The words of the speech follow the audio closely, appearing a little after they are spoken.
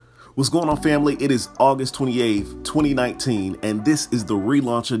What's going on, family? It is August 28th, 2019, and this is the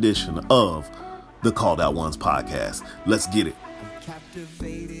relaunch edition of the Called Out Ones podcast. Let's get it.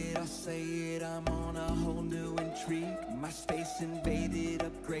 Captivated, I'll say it, I'm on a whole new intrigue. My space invaded,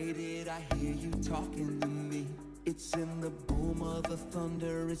 upgraded, I hear you talking to me. It's in the boom of the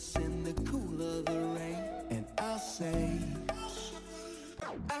thunder, it's in the cool of the rain. And I'll say,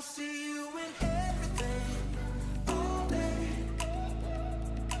 I see you in everything, all day.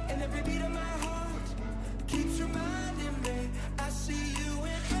 And every beat of my heart keeps reminding me, I see you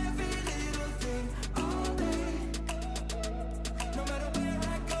in every little thing, all day. No matter where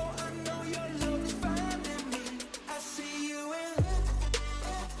I go, I know your love is finding me. I see you in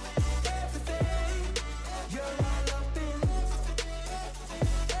everything. You're all up in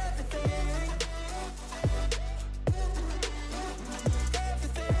everything.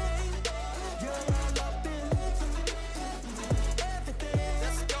 Everything. You're all up in everything.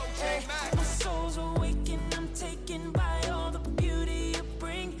 Let's go, J-Mac. My soul's awakened, I'm taken by all the beauty you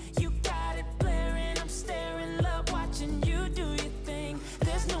bring. You got it blaring, I'm staring, love watching you do your thing.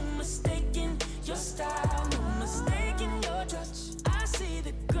 There's no mistaking your style, no mistaking your touch. I see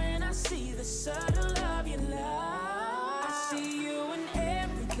the grin, I see the subtle of your love. I see you in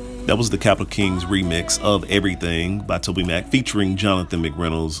everything. That was the Capital Kings remix of Everything by Toby Mac featuring Jonathan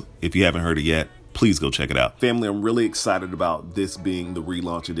McReynolds. If you haven't heard it yet, please go check it out. Family, I'm really excited about this being the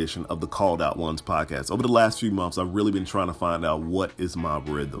relaunch edition of the Called Out Ones podcast. Over the last few months, I've really been trying to find out what is my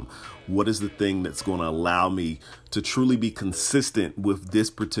rhythm. What is the thing that's going to allow me to truly be consistent with this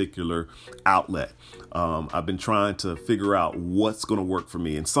particular outlet? I've been trying to figure out what's going to work for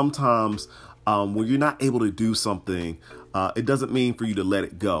me. And sometimes when you're not able to do something, it doesn't mean for you to let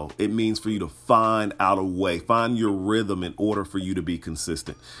it go. It means for you to find out a way, find your rhythm in order for you to be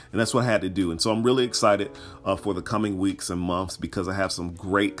consistent. And that's what I had to do. And so I'm really excited for the coming weeks and months because I have some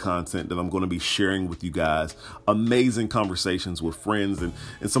great content that I'm going to be sharing with you guys. Amazing conversations with friends and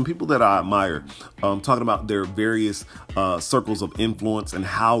some people that I admire, talking about their various circles of influence and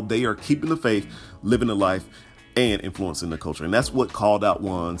how they are keeping the faith, living the life, and influencing the culture. And that's what Called Out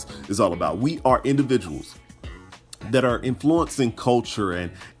Ones is all about. We are individuals that are influencing culture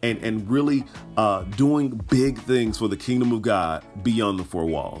and really doing big things for the kingdom of God beyond the four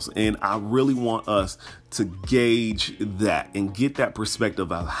walls. And I really want us to gauge that and get that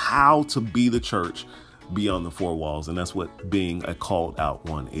perspective of how to be the church beyond the four walls. And that's what being a called out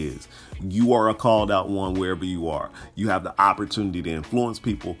one is. You are a called out one wherever you are. You have the opportunity to influence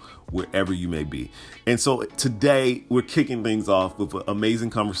people wherever you may be. And so today we're kicking things off with an amazing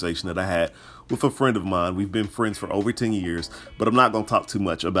conversation that I had with a friend of mine. We've been friends for over 10 years, but I'm not going to talk too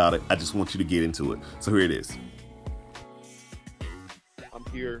much about it. I just want you to get into it. So here it is. I'm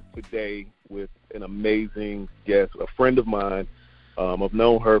here today with an amazing guest, a friend of mine. I've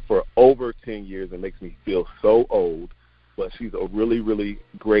known her for over 10 years. It makes me feel so old, but she's a really, really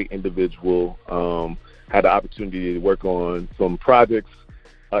great individual. Had the opportunity to work on some projects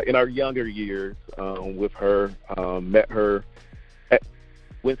in our younger years with her. Met her at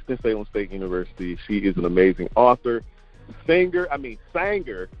Winston-Salem State University. She is an amazing author, sanger. I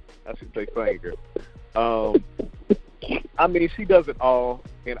should say singer. She does it all,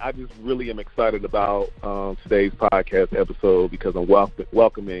 and I just really am excited about today's podcast episode because I'm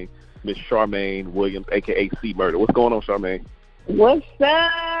welcoming Miss Charmaine Williams, a.k.a. C Murder. What's going on, Charmaine? What's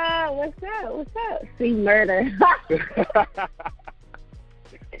up? C Murder.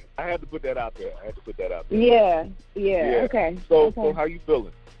 I had to put that out there. Yeah. Okay. So how you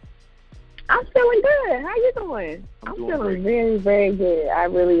feeling? I'm feeling good. How you doing? I'm feeling very, very good. I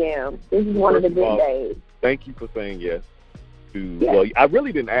really am. This is one of the good days. Thank you for saying yes. Well, I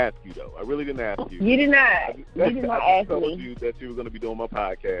really didn't ask you, though. You did not. You did not ask me. I told you that you were going to be doing my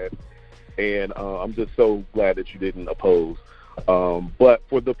podcast, and I'm just so glad that you didn't oppose. But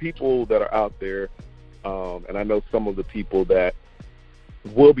for the people that are out there, and I know some of the people that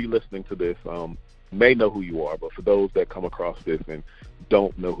will be listening to this may know who you are, but for those that come across this and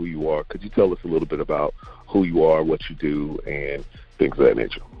don't know who you are, could you tell us a little bit about who you are, what you do, and things of that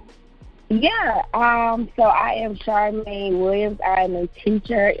nature? Yeah, so I am Charmaine Williams. I am a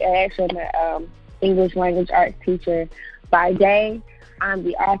teacher, actually I'm an English language arts teacher by day. I'm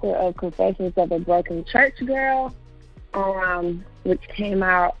the author of Confessions of a Broken Church Girl, which came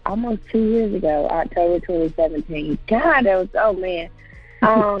out almost 2 years ago, October 2017. God, man.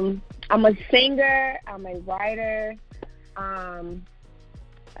 I'm a singer, I'm a writer, a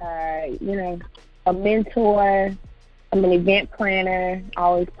mentor. I'm an event planner,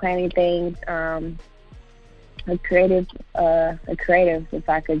 always planning things. A creative, if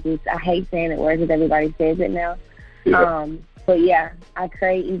I could I hate saying it words because everybody says it now. Yeah. But yeah, I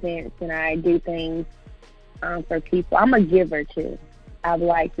create events and I do things for people. I'm a giver too. I would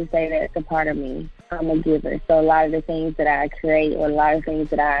like to say that's a part of me. I'm a giver. So a lot of the things that I create or a lot of things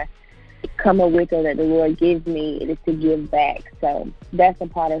that I come up with or that the Lord gives me, it is to give back. So that's a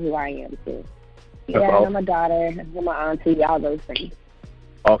part of who I am too. Yeah, awesome. I'm a daughter, I'm my auntie, all those things.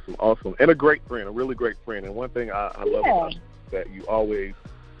 Awesome. And a great friend, a really great friend. And one thing I love about you is that you always,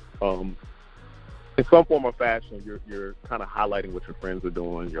 in some form or fashion, you're kind of highlighting what your friends are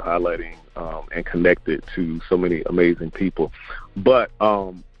doing. You're highlighting and connected to so many amazing people. But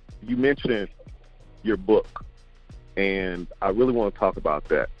you mentioned your book, and I really want to talk about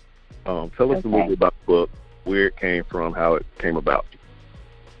that. Tell us a little bit about the book, where it came from, how it came about.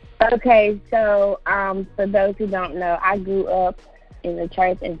 Okay, so for those who don't know, I grew up in the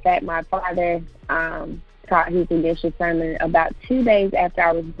church. In fact, my father taught his initial sermon about 2 days after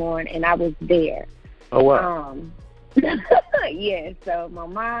I was born, and I was there. Oh, wow. Yeah, so my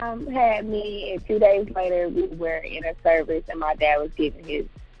mom had me, and 2 days later we were in a service, and my dad was giving his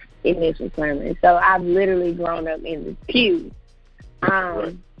initial sermon. So I've literally grown up in the pews.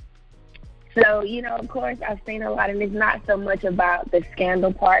 Right. So, of course, I've seen a lot, and it's not so much about the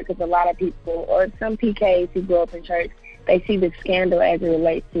scandal part, because a lot of people, or some PKs who grow up in church, they see the scandal as it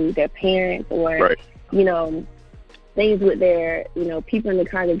relates to their parents or, right. Things with their, people in the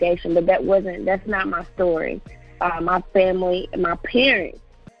congregation. But that's not my story. My family, my parents,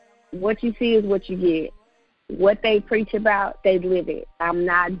 what you see is what you get. What they preach about, they live it. I'm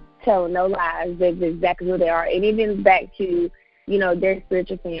not telling no lies. That's exactly who they are. And even back to, their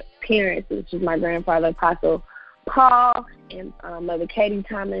spiritual parents, which is my grandfather, Apostle Paul, and Mother Katie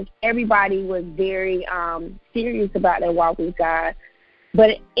Thomas. Everybody was very serious about their walk with God.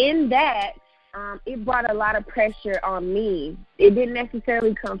 But in that, it brought a lot of pressure on me. It didn't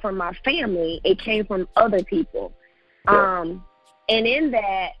necessarily come from my family. It came from other people. Yeah. And in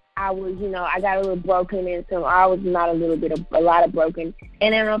that, I was, I got a little broken, and so I was not a lot of broken.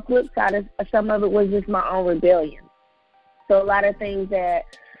 And then on the flip side, some of it was just my own rebellion. So a lot of things that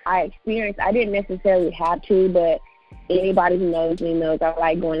I experienced, I didn't necessarily have to, but anybody who knows me knows I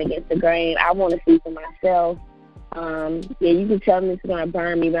like going against the grain. I want to see for myself. You can tell me it's going to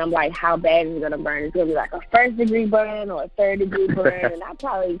burn me, but I'm like, how bad is it going to burn? It's going to be like a 1st-degree burn or a 3rd-degree burn, and I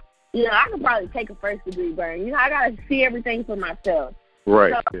probably, I could probably take a 1st-degree burn. I got to see everything for myself.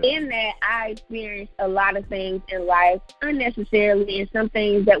 Right. So in that, I experienced a lot of things in life unnecessarily, and some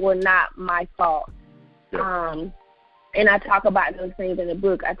things that were not my fault. Yeah. And I talk about those things in the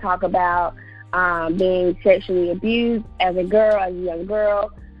book. I talk about being sexually abused as a young girl,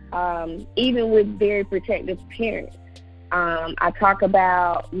 even with very protective parents. I talk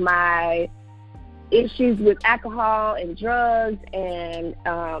about my issues with alcohol and drugs and,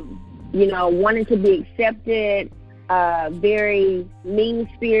 wanting to be accepted, very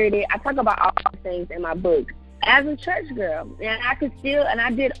mean-spirited. I talk about all those things in my book. As a church girl, and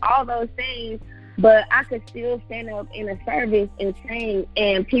I did all those things, but I could still stand up in a service and sing,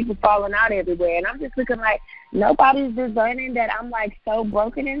 and people falling out everywhere. And I'm just looking like nobody's discerning that I'm like so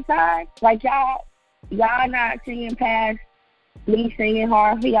broken inside. Like y'all not singing past me singing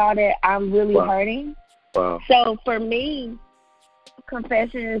hard for y'all that I'm really hurting. Wow. So for me,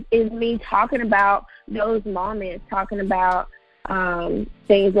 Confessions is me talking about those moments, talking about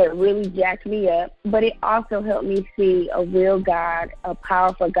things that really jacked me up, but it also helped me see a real God, a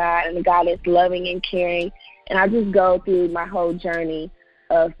powerful God, and a God that's loving and caring. And I just go through my whole journey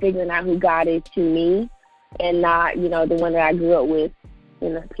of figuring out who God is to me, and not, the one that I grew up with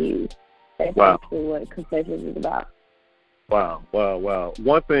in the pews. That's actually what Confessions is about. Wow.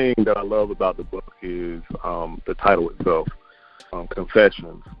 One thing that I love about the book is the title itself,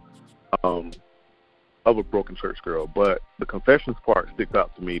 Confessions. Of a broken church girl, but the confessions part sticks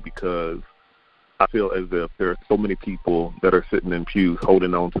out to me because I feel as if there are so many people that are sitting in pews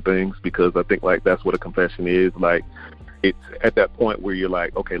holding on to things, because I think like that's what a confession is. Like it's at that point where you're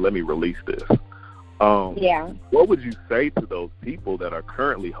like, okay, let me release this. What would you say to those people that are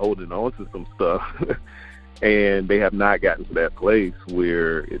currently holding on to some stuff and they have not gotten to that place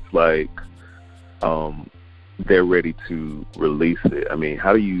where it's like they're ready to release it? I mean,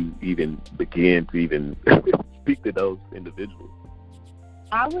 how do you even begin to even speak to those individuals?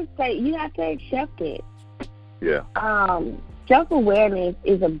 I would say you have to accept it. Yeah. Self-awareness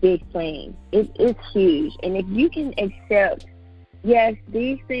is a big thing. It's huge. And if you can accept, yes,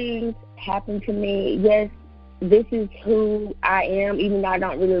 these things happen to me. Yes, this is who I am, even though I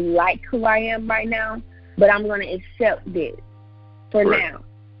don't really like who I am right now, but I'm going to accept this for now.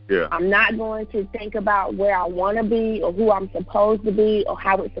 Yeah. I'm not going to think about where I want to be or who I'm supposed to be or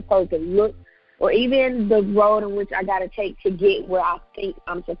how it's supposed to look or even the road in which I got to take to get where I think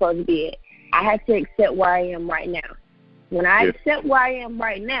I'm supposed to be at. I have to accept where I am right now. When I accept where I am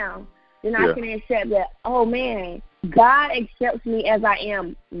right now, then I can accept that, oh, man, God accepts me as I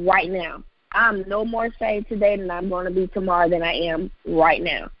am right now. I'm no more saved today than I'm going to be tomorrow than I am right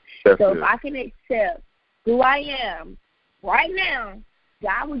now. If I can accept who I am right now,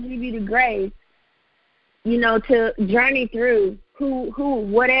 God will give you the grace, to journey through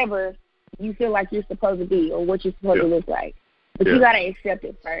whatever you feel like you're supposed to be or what you're supposed to look like. But you got to accept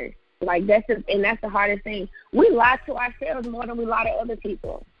it first. Like, that's the hardest thing. We lie to ourselves more than we lie to other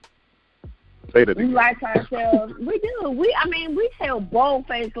people. Say that again. We lie to ourselves. We do. We tell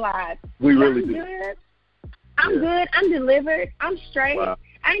bold-faced lies. We really do. Good. I'm good. I'm delivered. I'm straight. Wow.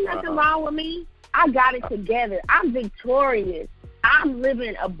 Ain't nothing wrong with me. I got it together. I'm victorious. I'm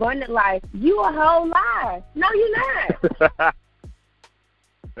living abundant life. You a whole lie. No, you're not.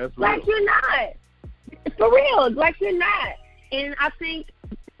 That's real. Like, you're not. For real. Like, you're not. And I think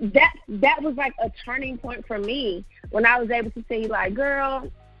that was like a turning point for me when I was able to say, like, girl,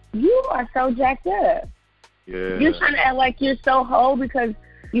 you are so jacked up. Yeah. You're trying to act like you're so whole because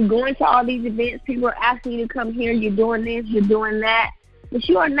you're going to all these events. People are asking you to come here. You're doing this. You're doing that. But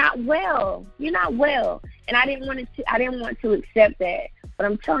you are not well. You're not well. And I didn't want to accept that. But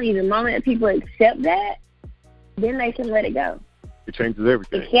I'm telling you, the moment that people accept that, then they can let it go. It changes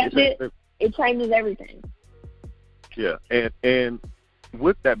everything. It changes everything. Yeah. And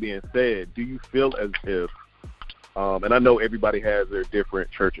with that being said, do you feel as if, and I know everybody has their different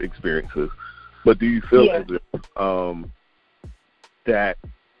church experiences, but do you feel as if that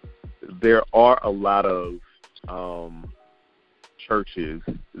there are a lot of churches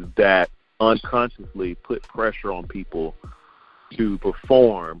that unconsciously put pressure on people to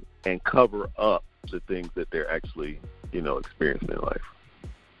perform and cover up the things that they're actually, experiencing in life?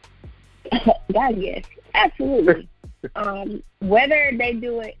 God, yes, absolutely. Whether they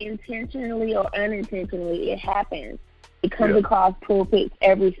do it intentionally or unintentionally, it happens. It comes across pulpits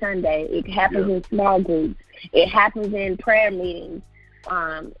every Sunday. It happens in small groups. It happens in prayer meetings.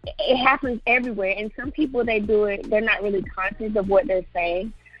 It happens everywhere. And some people, they do it, they're not really conscious of what they're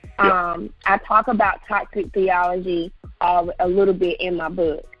saying. I talk about toxic theology a little bit in my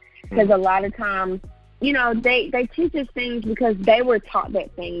book because a lot of times, they teach us things because they were taught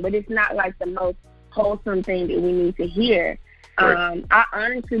that thing, but it's not like the most wholesome thing that we need to hear. Right. I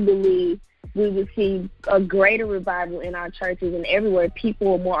honestly believe we would see a greater revival in our churches and everywhere.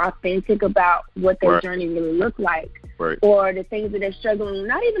 People are more authentic about what their journey really looked like. Right. Or the things that they're struggling with,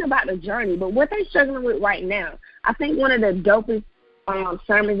 not even about the journey, but what they're struggling with right now. I think one of the dopest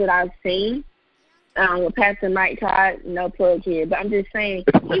sermons that I've seen with Pastor Mike Todd, no plug here, but I'm just saying,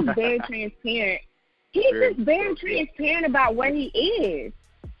 he's very transparent. He's just very transparent about what he is.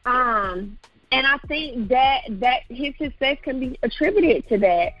 And I think that his success can be attributed to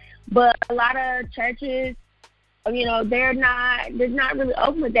that. But a lot of churches, they're not really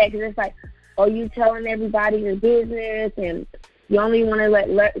open with that because it's like, oh, you telling everybody your business and you only want to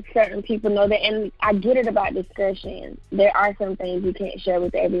let certain people know that. And I get it about discretion. There are some things you can't share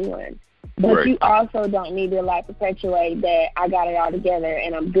with everyone. But you also don't need to, perpetuate that I got it all together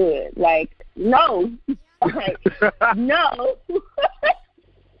and I'm good. No. No.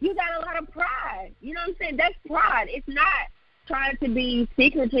 You got a lot of pride. You know what I'm saying? That's pride. It's not trying to be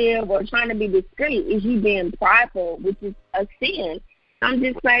secretive or trying to be discreet. It's you being prideful, which is a sin. I'm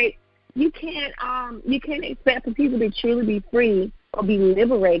just like, you can't expect for people to truly be free or be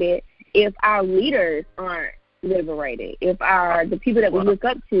liberated if our leaders aren't liberated. If the people that we look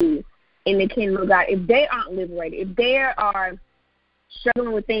up to in the kingdom of God, if they aren't liberated, if they are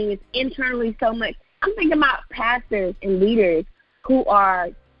struggling with things internally so much. I'm thinking about pastors and leaders who are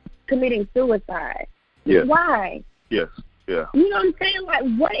committing suicide. Yes. Why? Yes. Yeah. You know what I'm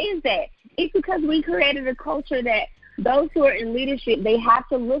saying? What is that? It's because we created a culture that those who are in leadership, they have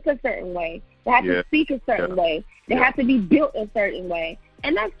to look a certain way. They have to speak a certain way. They have to be built a certain way.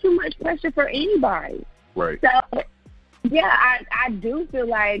 And that's too much pressure for anybody. Right. So, I do feel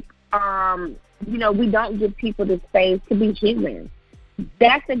like, we don't give people the space to be human.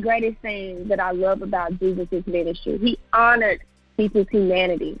 That's the greatest thing that I love about Jesus' ministry. He honored people's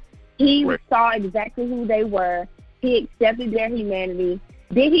humanity. He saw exactly who they were. He accepted their humanity.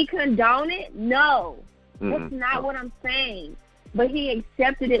 Did he condone it? No. That's not what I'm saying. But he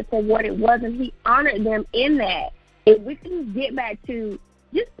accepted it for what it was, and he honored them in that. If we can get back to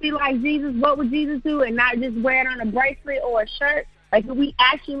just be like Jesus, what would Jesus do, and not just wear it on a bracelet or a shirt. Like, if we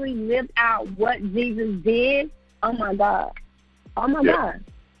actually lived out what Jesus did, oh, my God. Oh, my God.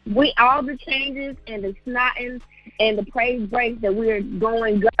 All the changes and the snotting and the praise breaks that we're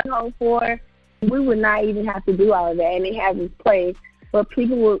going gung-ho for, we would not even have to do all of that, and it has its place. But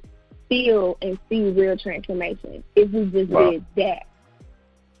people will feel and see real transformation if we just did that.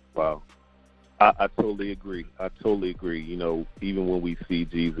 Wow. I totally agree. You know, even when we see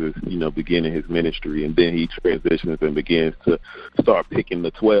Jesus, you know, beginning his ministry and then he transitions and begins to start picking the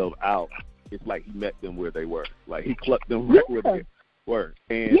 12 out, it's like he met them where they were. Like he plucked them right where they were.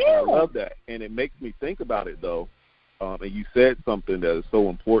 And I love that. And it makes me think about it, though. And you said something that is so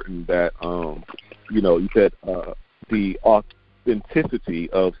important that, you know, you said the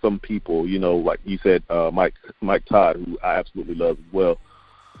authenticity of some people, you know, like you said, Mike Todd, who I absolutely love as well.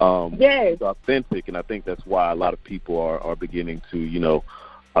 He's authentic, and I think that's why a lot of people are beginning to, you know,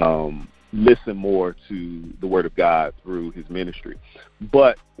 listen more to the Word of God through his ministry.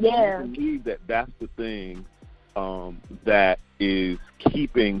 But I believe that that's the thing that is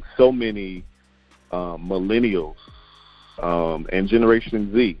keeping so many millennials and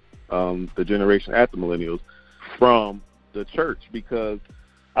Generation Z, the generation after millennials, from the church, because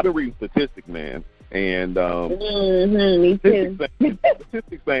I've been reading statistics, man. And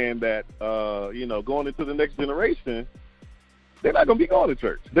statistics saying that, you know, going into the next generation, they're not going to be going to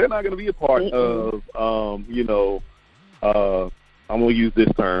church. They're not going to be a part of, you know, I'm going to use this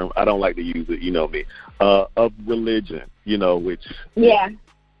term. I don't like to use it, you know me, of religion, you know, which. Yeah.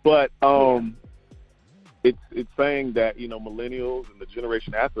 But it's saying that, you know, millennials and the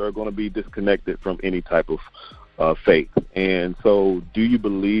generation after are going to be disconnected from any type of faith. And so do you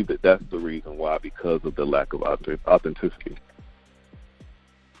believe that that's the reason why, because of the lack of authenticity?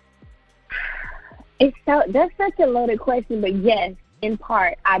 That's such a loaded question, but yes, in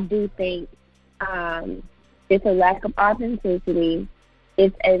part, I do think it's a lack of authenticity.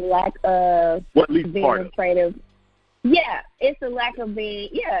 It's a lack of being afraid of. Yeah, it's a lack of being.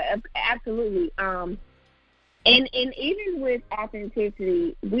 Yeah, absolutely. And even with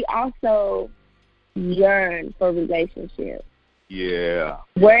authenticity, we also yearn for relationships. Yeah.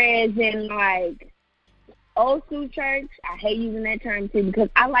 Whereas in like old school church, I hate using that term too because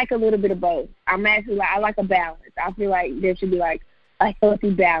I like a little bit of both. I'm actually like, I like a balance. I feel like there should be like a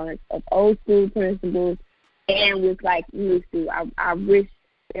healthy balance of old school principles and with like new school. I wish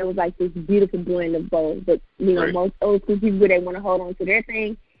there was like this beautiful blend of both. But you know, most old school people, they want to hold on to their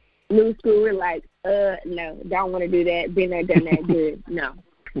thing. New school, we're like, no, don't want to do that. Been there, done that, good. No.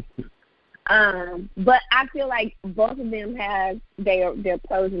 But I feel like both of them have their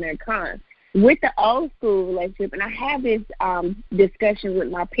pros and their cons. With the old school relationship, and I have this discussion with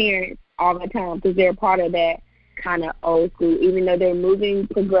my parents all the time because they're part of that kind of old school, even though they're moving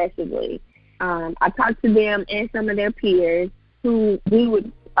progressively. I talk to them and some of their peers who we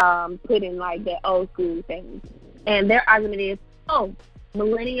would put in like that old school things. And their argument is,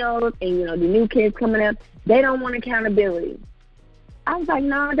 millennials and, you know, the new kids coming up, they don't want accountability. I was like,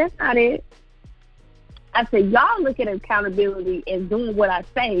 no, that's not it. I said, y'all look at accountability as doing what I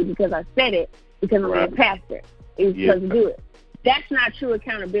say because I said it because I'm a pastor. It's supposed to do it. That's not true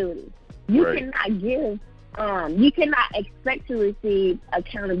accountability. You cannot give, you cannot expect to receive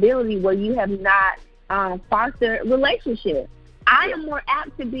accountability where you have not fostered relationships. I am more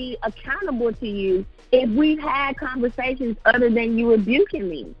apt to be accountable to you if we've had conversations other than you rebuking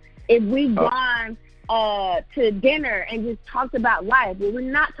me. If we've gone to dinner and just talked about life, where we're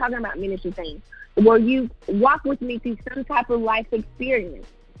not talking about ministry things, where you walk with me through some type of life experience.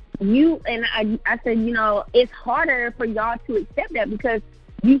 I said, you know, it's harder for y'all to accept that because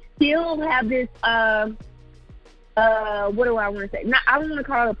you still have this, what do I want to say? I don't want to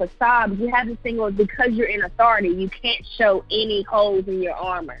call it a facade, but you have this thing where because you're in authority, you can't show any holes in your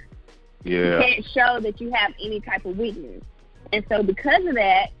armor. Yeah. You can't show that you have any type of weakness. And so because of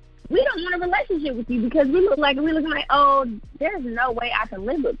that, we don't want a relationship with you because we're looking like, oh, there's no way I can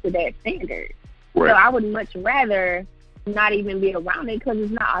live up to that standard. Right. So I would much rather not even be around it because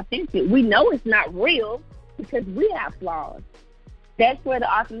it's not authentic. We know it's not real because we have flaws. That's where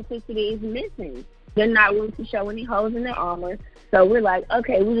the authenticity is missing. They're not willing to show any holes in their armor. So we're like,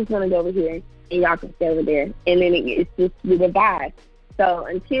 okay, we're just going to go over here and y'all can stay over there. And then it's just we divide. So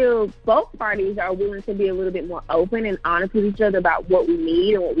until both parties are willing to be a little bit more open and honest with each other about what we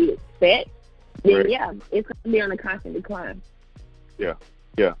need and what we expect, then, it's going to be on a constant decline. Yeah,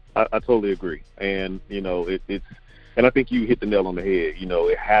 I totally agree. And, you know, it's and I think you hit the nail on the head. You know,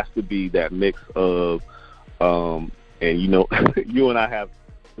 it has to be that mix of, and, you know, you and I have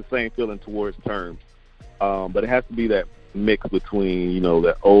the same feeling towards terms, but it has to be that mix between, you know,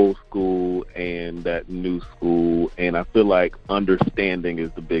 that old school and that new school. And I feel like understanding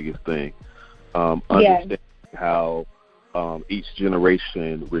is the biggest thing. Understanding how each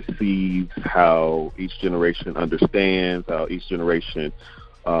generation receives, how each generation understands, how each generation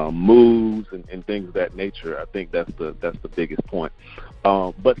moves and things of that nature. I think that's the biggest point.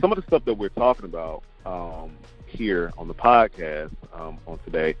 But some of the stuff that we're talking about here on the podcast on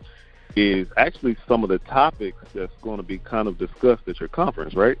today is actually some of the topics that's going to be kind of discussed at your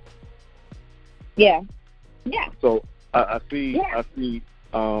conference, right? Yeah. Yeah. So I see.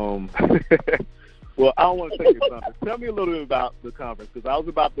 Well, I don't want to take your time. Tell me a little bit about the conference, because I was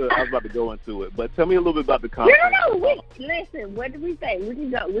about to go into it. But tell me a little bit about the conference. No. Listen. What did we say? We can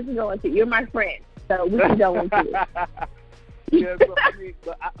go into it. You're my friend, so we can go into it. Yeah. So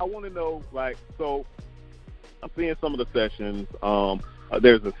I want to know, like, so I'm seeing some of the sessions.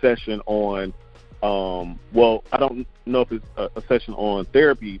 There's a session on, well, I don't know if it's a session on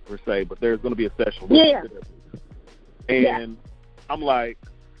therapy per se, but there's going to be a session with therapy. And I'm like,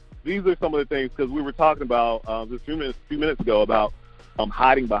 these are some of the things, because we were talking about just a few minutes ago about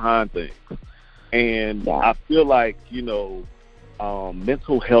hiding behind things. And I feel like,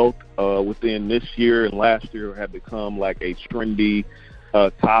 mental health within this year and last year have become like a trendy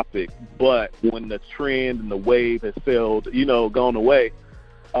topic. But when the trend and the wave has sailed, gone away,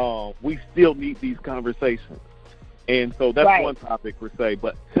 we still need these conversations. And so that's one topic per se.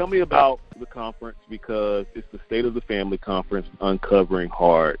 But tell me about the conference, because it's the State of the Family Conference, Uncovering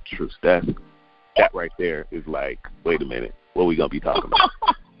Hard Truths. That right there is like, wait a minute, what are we going to be talking about?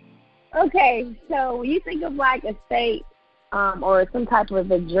 Okay, so when you think of like a state or some type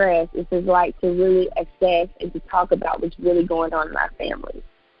of address, this is like to really assess and to talk about what's really going on in our family.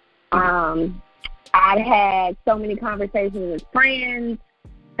 I've had so many conversations with friends,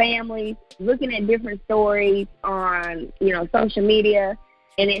 families, looking at different stories on, social media,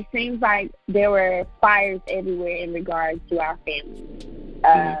 and it seems like there were fires everywhere in regards to our family.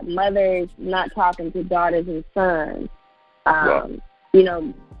 Mothers not talking to daughters and sons,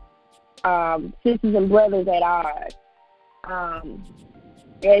 sisters and brothers at odds.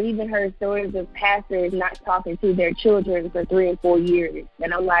 I've even heard stories of pastors not talking to their children for 3 and 4 years,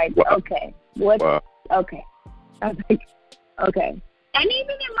 and I'm like, okay, what? Wow. Okay. I was like, okay. And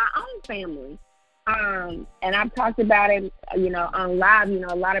even in my own family, and I've talked about it, on live.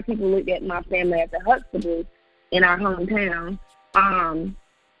 A lot of people looked at my family as a Huxtable in our hometown.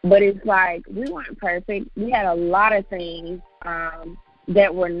 But it's like we weren't perfect. We had a lot of things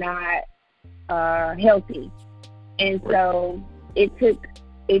that were not healthy, and so it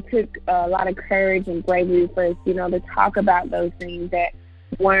took a lot of courage and bravery for us, to talk about those things that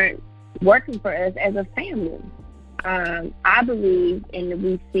weren't working for us as a family. I believe, and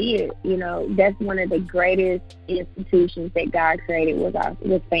we see it, that's one of the greatest institutions that God created was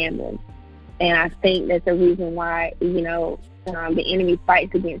family. And I think that's the reason why, the enemy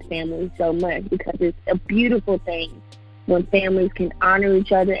fights against families so much, because it's a beautiful thing when families can honor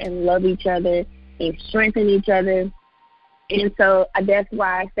each other and love each other and strengthen each other. And so that's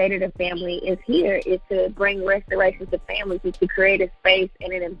why State of the Family is here, is to bring restoration to families, is to create a space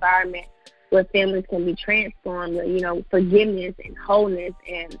and an environment where families can be transformed, forgiveness and wholeness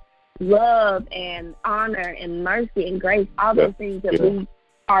and love and honor and mercy and grace, all those things that we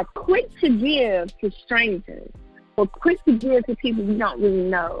are quick to give to strangers or quick to give to people we don't really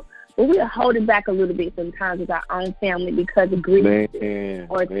know. But we are holding back a little bit sometimes with our own family because of grief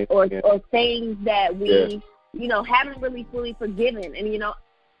or things that we, haven't really fully forgiven. And,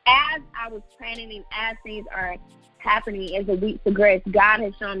 as I was planning and as things are happening as the weeks progress, God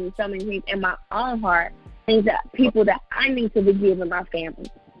has shown me so many things in my own heart, things that people that I need to forgive in my family,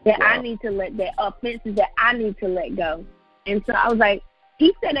 that I need to let, that offenses that I need to let go. And so I was like,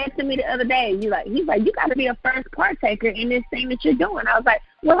 he said that to me the other day. He's like, you got to be a first partaker in this thing that you're doing. I was like,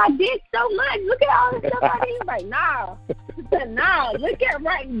 well, I did so much. Look at all this stuff I did. He's like, nah. He said, nah. Look at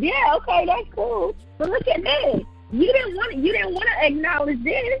okay, that's cool. But look at this. You didn't want to acknowledge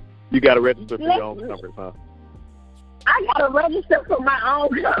this. You got to register for your own conference, huh? I got to register for my own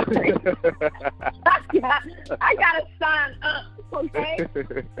conference. I got to sign up, okay?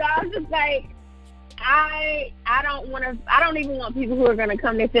 So I was just like, I don't even want people who are going to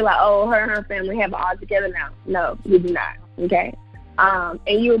come there feel like, oh, her and her family have it all together now. No, we do not, okay?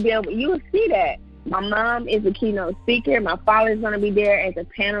 And you will see that. My mom is a keynote speaker. My father is going to be there as a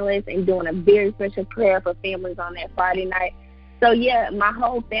panelist and doing a very special prayer for families on that Friday night. So, my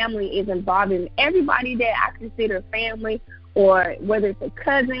whole family is involved in everybody that I consider family, or whether it's a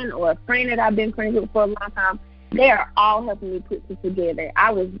cousin or a friend that I've been friends with for a long time. They are all helping me put this together.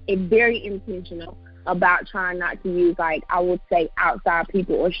 I was very intentional about trying not to use, like, I would say outside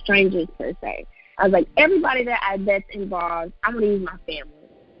people or strangers per se. I was like, everybody that's involved, I'm going to use my family.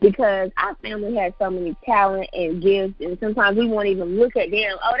 Because our family has so many talent and gifts, and sometimes we won't even look at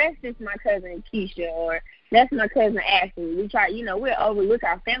them. Oh, that's just my cousin Keisha, or That's my cousin Ashley. We try, we'll overlook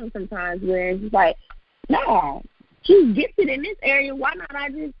our family sometimes where it's just like, no, she's gifted in this area. Why not I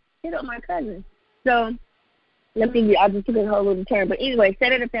just hit up my cousin? So I just took a whole little turn. But anyway,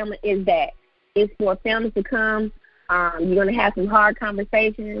 State of the Family is that. It's for families to come. You're going to have some hard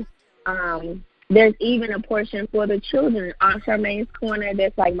conversations. There's even a portion for the children. Aunt Charmaine's Corner,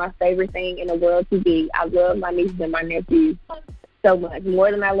 that's like my favorite thing in the world to be. I love my nieces and my nephews so much,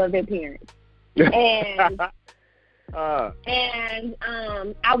 more than I love their parents. And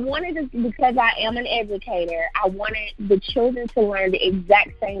I wanted to, because I am an educator, I wanted the children to learn the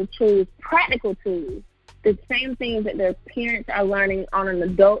exact same tools, practical tools, the same things that their parents are learning on an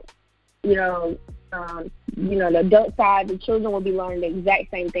adult, the adult side. The children will be learning the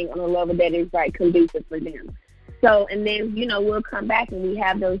exact same thing on a level that is like conducive for them. So, and then, we'll come back and we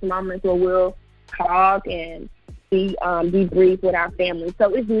have those moments where we'll talk and be debrief with our family.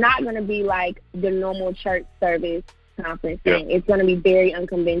 So it's not going to be like the normal church service conference thing. It's going to be very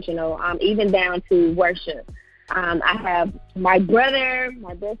unconventional, even down to worship. I have my brother,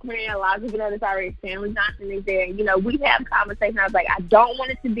 my best friend, a lot of people know this already, Stanley Johnson is there. We have conversations. I was like, I don't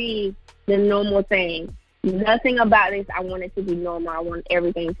want it to be the normal thing. Nothing about this, I want it to be normal. I want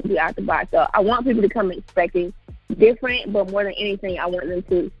everything to be out the box. So I want people to come expecting different, but more than anything, I want them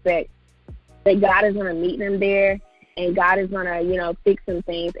to expect that God is going to meet them there, and God is going to, fix some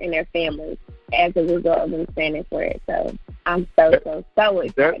things in their families as a result of them standing for it. So I'm so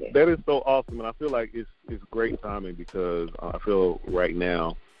excited. That is so awesome, and I feel like it's great timing because I feel right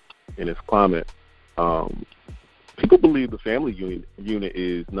now in this climate, people believe the family unit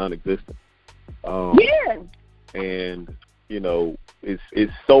is non-existent. And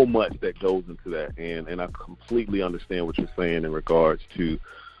it's so much that goes into that, and I completely understand what you're saying in regards to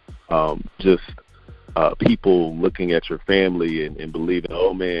just people looking at your family and believing,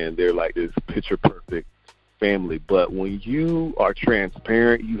 oh man, they're like this picture perfect family. But when you are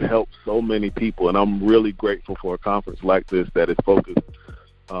transparent, you help so many people, and I'm really grateful for a conference like this that is focused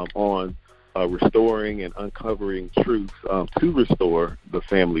on restoring and uncovering truths to restore the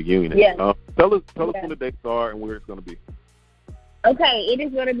family unit. Yes. Tell us when the dates are and where it's going to be. Okay, it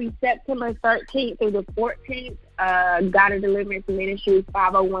is going to be September 13th through the 14th. God of Deliverance Ministries,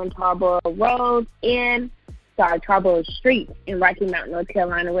 501 Tarboro Street in Rocky Mount, North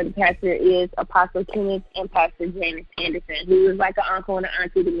Carolina, where the pastor is Apostle Kenneth and Pastor Janice Anderson, who is like an uncle and an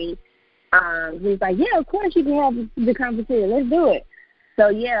auntie to me. He's like, yeah, of course you can have the conversation. Let's do it. So,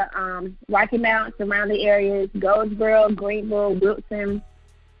 yeah, Rocky Mount, surrounding areas, Goldsboro, Greenville, Wilson,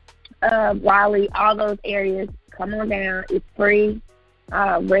 Raleigh, all those areas. Come on down. It's free.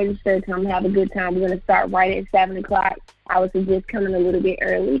 Register. Come have a good time. We're going to start right at 7 o'clock. I would suggest coming a little bit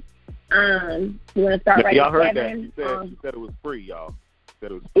early. We're going to start right y'all at 7. Y'all heard that. She said it was free, y'all. She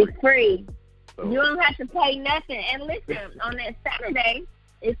said it was free. It's free. So. You don't have to pay nothing. And listen, on that Saturday,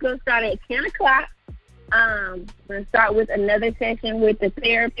 it's going to start at 10 o'clock. We're going to start with another session with the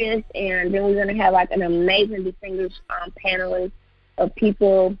therapist, and then we're going to have like an amazing distinguished panelist of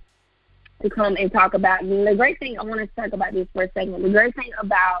people to come and talk about. And the great thing, I want to talk about this for a second. The great thing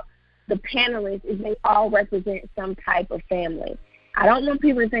about the panelists is they all represent some type of family. I don't want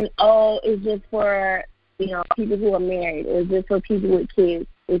people to think, oh, it's just for, people who are married, or it's just for people with kids.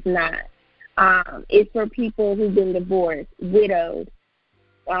 It's not. It's for people who've been divorced, widowed,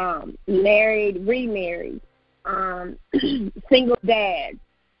 married, remarried, single dads.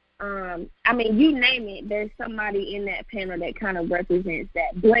 You name it, there's somebody in that panel that kind of represents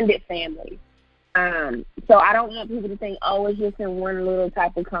that blended family. So I don't want people to think, oh, it's just in one little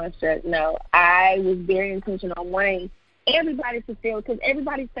type of construct. No, I was very intentional on wanting everybody to feel, because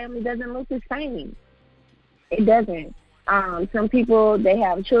everybody's family doesn't look the same. It doesn't. Some people, they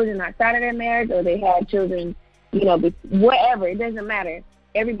have children outside of their marriage, or they have children, whatever. It doesn't matter.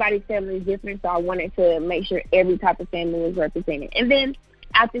 Everybody's family is different, so I wanted to make sure every type of family was represented. And then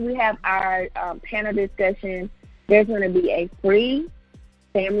after we have our panel discussion, there's going to be a free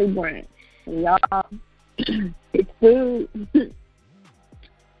family brunch. And y'all, it's food.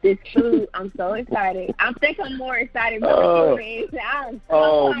 This food, I'm so excited. I think I'm more excited about the food. I'm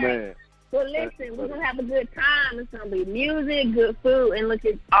so excited. Man. But listen, we're going to have a good time. It's going to be music, good food, and look,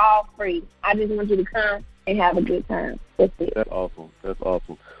 it's all free. I just want you to come and have a good time. That's it. That's awesome. So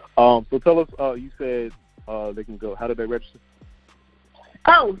tell us, you said they can go, how do they register?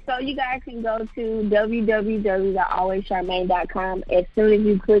 Oh, so you guys can go to www.alwayscharmaine.com. As soon as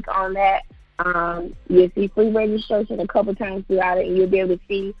you click on that, you'll see free registration a couple times throughout it, and you'll be able to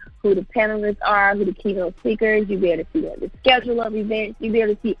see who the panelists are, who the keynote speakers. You'll be able to see the schedule of events. You'll be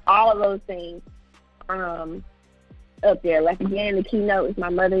able to see all of those things. up there. Like, again, the keynote is my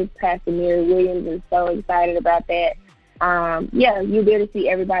mother, Pastor Mary Williams, and so excited about that. You'll be able to see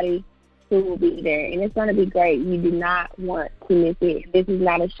everybody who will be there, and it's going to be great. You do not want to miss it. This is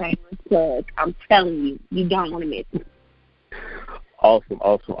not a shameless plug. I'm telling you, you don't want to miss it. Awesome.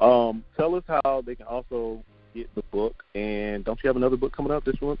 Tell us how they can also get the book, and don't you have another book coming out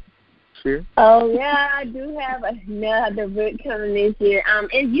this month? Year? Oh, yeah, I do have another book coming this year.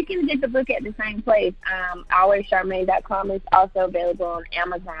 And you can get the book at the same place. AlwaysCharmaine.com. It's also available on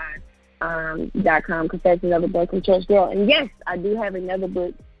Amazon.com, Confessions of a Broken Church Girl. And, yes, I do have another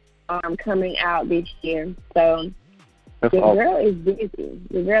book coming out this year. So girl is busy.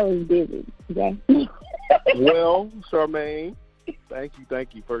 The girl is busy. Okay? Well, Charmaine, thank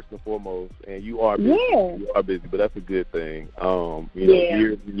you first and foremost. And you are busy. Yeah. You are busy, but that's a good thing.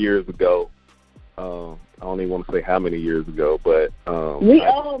 Years and years ago, I don't even want to say how many years ago, but we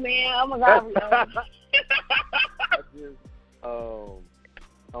old, man. Oh my God, we old.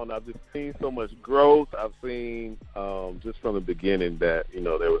 I don't know, I've just seen so much growth. I've seen just from the beginning that,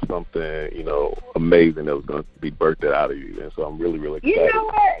 there was something, amazing that was going to be birthed out of you. And so I'm really, really excited. You know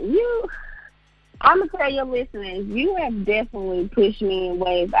what? I'm going to tell your listeners, you have definitely pushed me in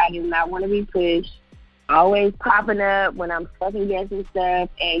ways I do not want to be pushed. Always popping up when I'm second guessing stuff,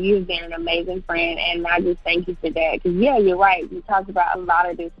 and you've been an amazing friend, and I just thank you for that. Because, yeah, you're right. We talked about a lot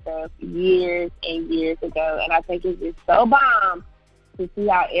of this stuff years and years ago, and I think it's just so bomb to see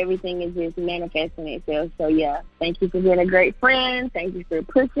how everything is just manifesting itself. So, yeah, thank you for being a great friend. Thank you for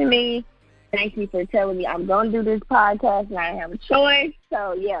pushing me. Thank you for telling me I'm going to do this podcast and I have a choice.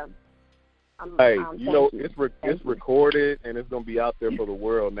 So, yeah. It's recorded and it's going to be out there for the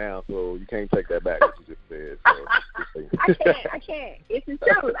world now, so you can't take that back, what you just said. So. I can't. It's the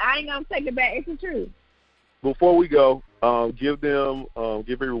truth. I ain't going to take it back. It's the truth. Before we go, give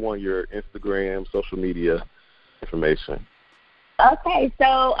everyone your Instagram, social media information. Okay,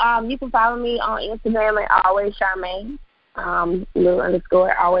 so you can follow me on Instagram at Always Charmaine,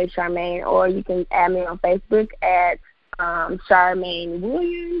 _Always Charmaine, or you can add me on Facebook at Charmaine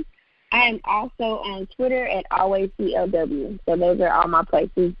Williams. I am also on Twitter at AlwaysCLW. So those are all my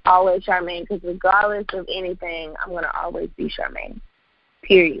places, Always Charmaine, because regardless of anything, I'm going to always be Charmaine,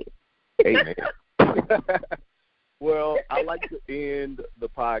 period. Amen. Well, I like to end the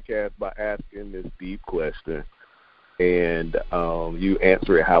podcast by asking this deep question, and you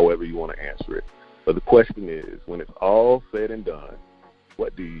answer it however you want to answer it. But the question is, when it's all said and done,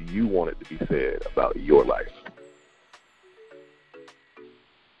 what do you want it to be said about your life?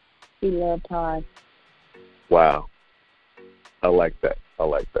 We love Todd. Wow. I like that.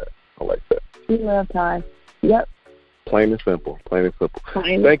 We love Todd. Yep. Plain and simple. Thank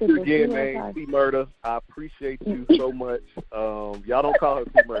you again, man. C Murder. I appreciate you so much. Y'all don't call her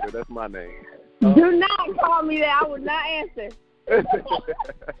C Murder. That's my name. Do not call me that. I would not answer. Thank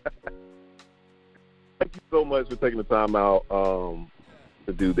you so much for taking the time out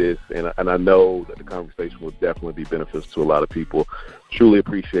to do this, and I know that the conversation will definitely be beneficial to a lot of people. Truly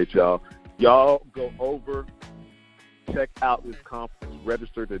appreciate y'all. Y'all go over, check out this conference,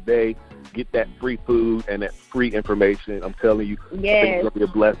 register today, get that free food and that free information. I'm telling you, I think it's going to be a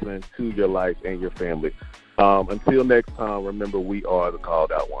blessing to your life and your family. Until next time, remember, we are the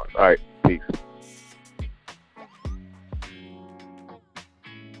called out ones. All right, peace.